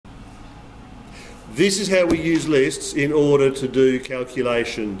This is how we use lists in order to do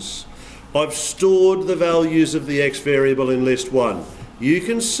calculations. I've stored the values of the x variable in list 1. You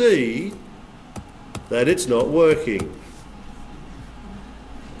can see that it's not working.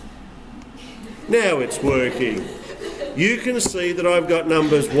 Now it's working. You can see that I've got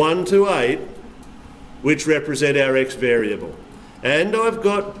numbers 1 to 8, which represent our x variable. And I've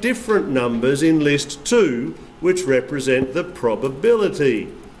got different numbers in list 2, which represent the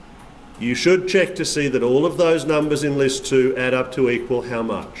probability. You should check to see that all of those numbers in list 2 add up to equal how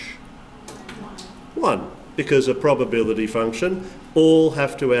much? 1, because a probability function, all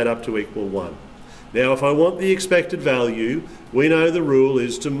have to add up to equal 1. Now, if I want the expected value, we know the rule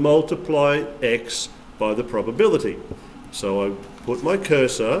is to multiply x by the probability. So I put my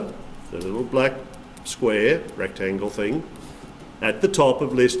cursor, the little black square, rectangle thing, at the top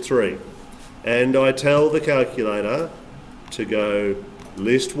of list 3. And I tell the calculator to go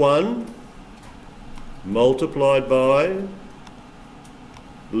list 1 multiplied by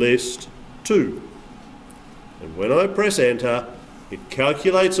list 2. And when I press enter, it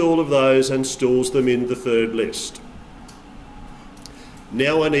calculates all of those and stores them in the third list.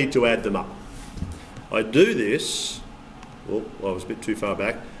 Now I need to add them up. I do this, oh, I was a bit too far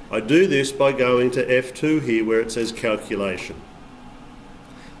back. I do this by going to F2 here where it says calculation.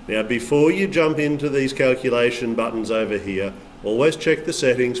 Now before you jump into these calculation buttons over here, always check the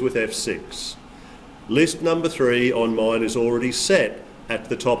settings with F6. List number 3 on mine is already set at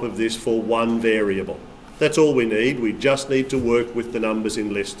the top of this for one variable. That's all we need. We just need to work with the numbers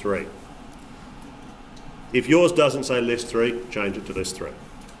in list 3. If yours doesn't say list 3, change it to list 3.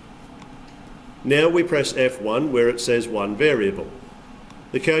 Now we press F1 where it says one variable.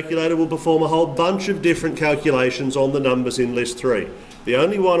 The calculator will perform a whole bunch of different calculations on the numbers in list 3. The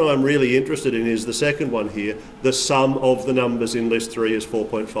only one I'm really interested in is the second one here. The sum of the numbers in list 3 is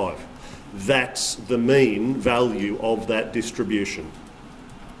 4.5. That's the mean value of that distribution.